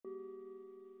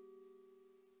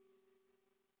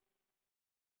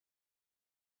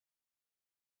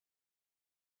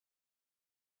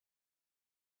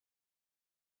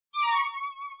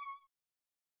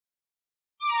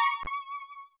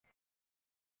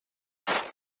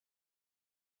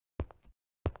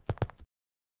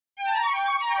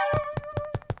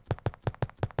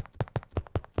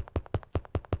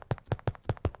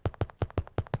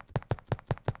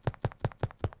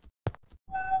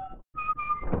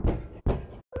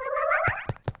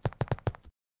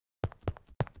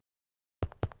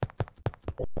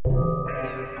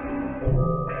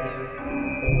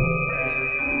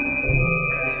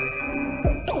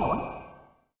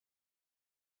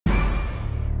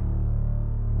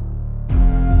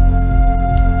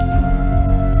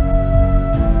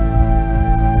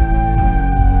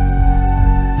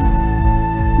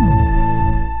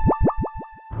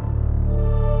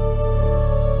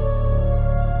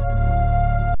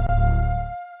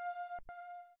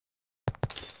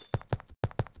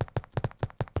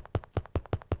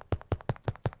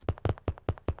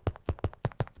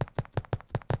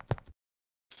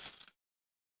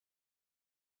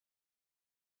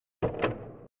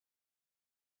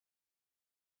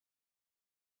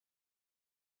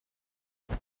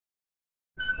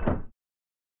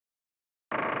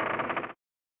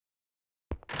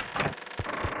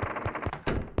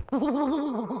いやい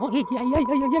やいやい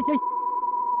やいやいや。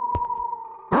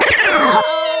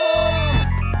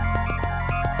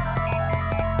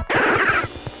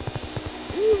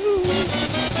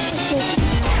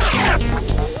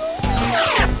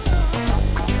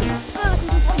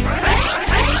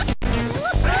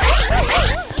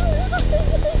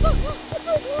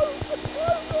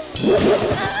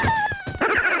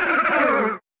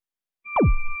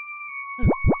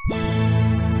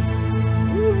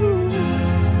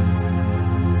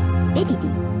ベジジ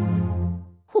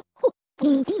ほっほ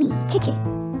ジミジミケケ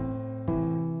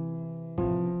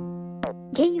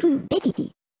ゲイルンベジ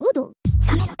ジオド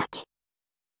サメの竹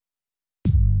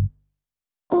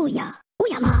おやお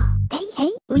やまていへ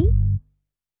いウイ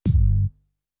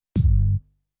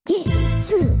ゲー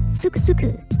スースクスク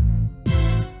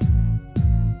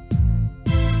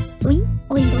ウイ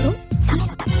おいどろサメ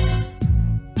の竹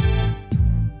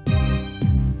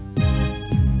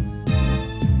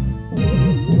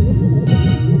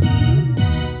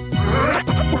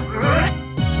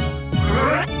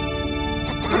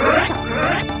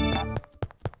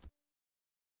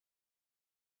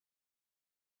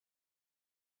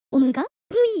オムガル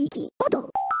イーギオド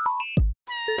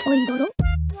おいどろ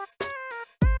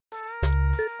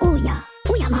おや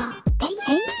おやまてい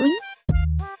へいウイ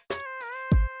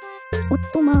おっ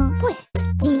とまぽえ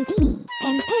じみじみ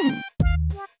ペンペン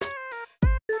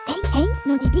ていへい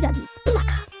のじびがぎうまか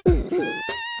うう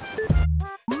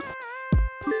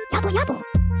やぼやぼ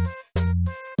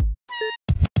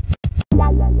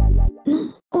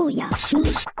みおやみ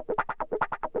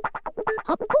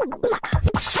はっぽうまか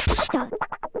ちゃちゃちゃ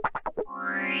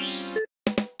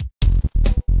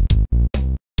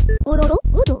おろろ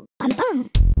おどパンパン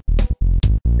て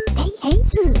いへい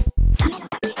スーサメの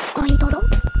竹おいどろ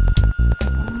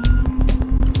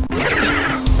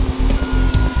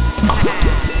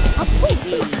はっぽい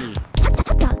ちゃちゃ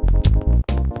ちゃちゃ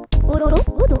おろろ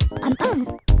おどパンパン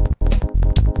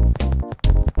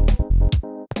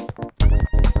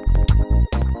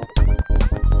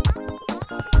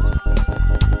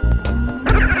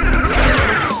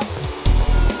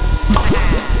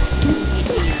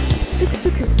すく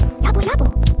すくやぼやぼ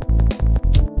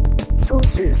そう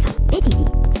すーさベジジ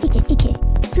しけしけ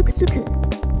すくすく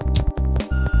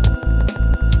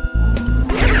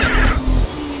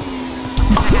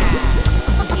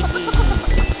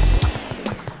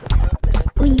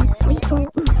ウイソイソウ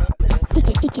し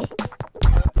けしけ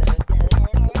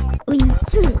ウイス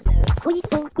ーソイ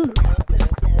ソウ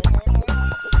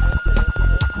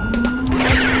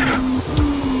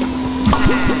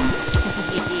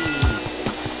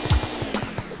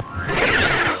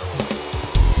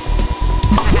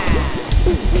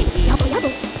やぼやぼ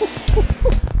ほっほっほ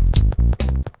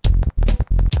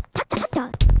ちゃっちゃちゃっち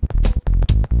ゃ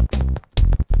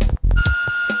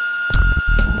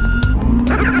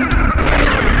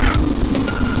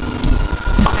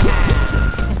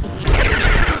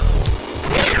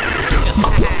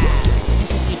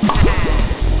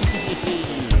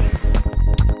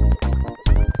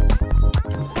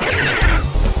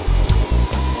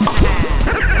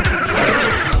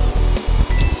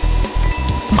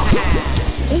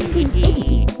ゲンゲンベジ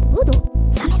ジオド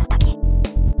サメの竹ヤン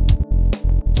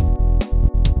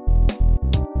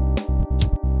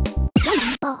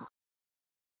バー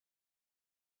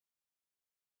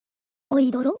お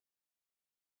いどろ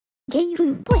ゲイル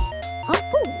ンポエハッ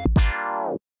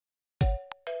ポ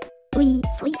ーウイ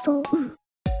ソイソウ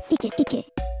しけしけ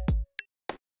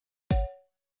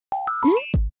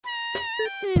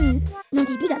の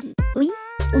じびがぎウイ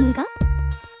オムガ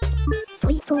ソ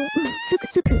イソすく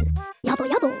すくやぼ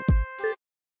やぼ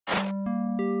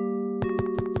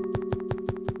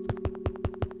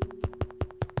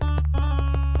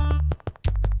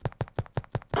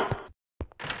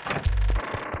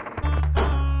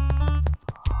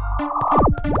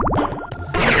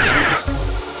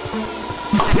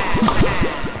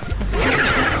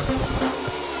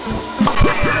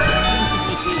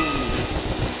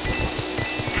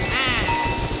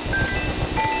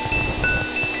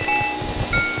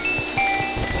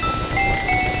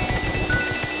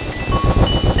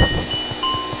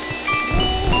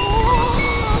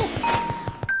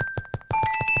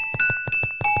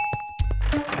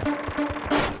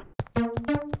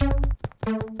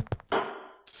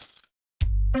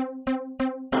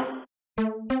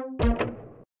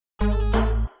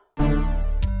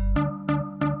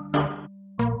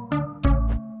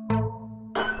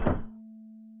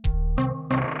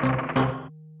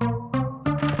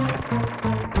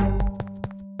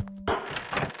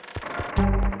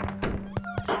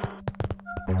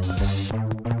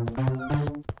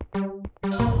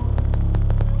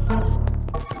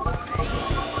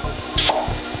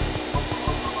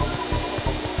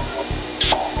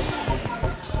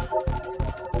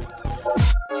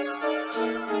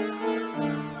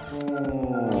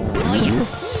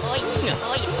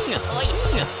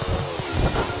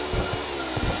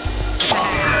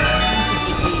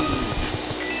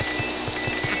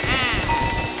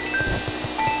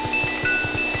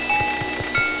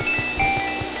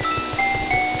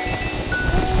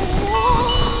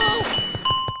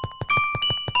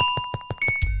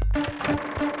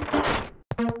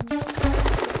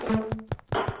you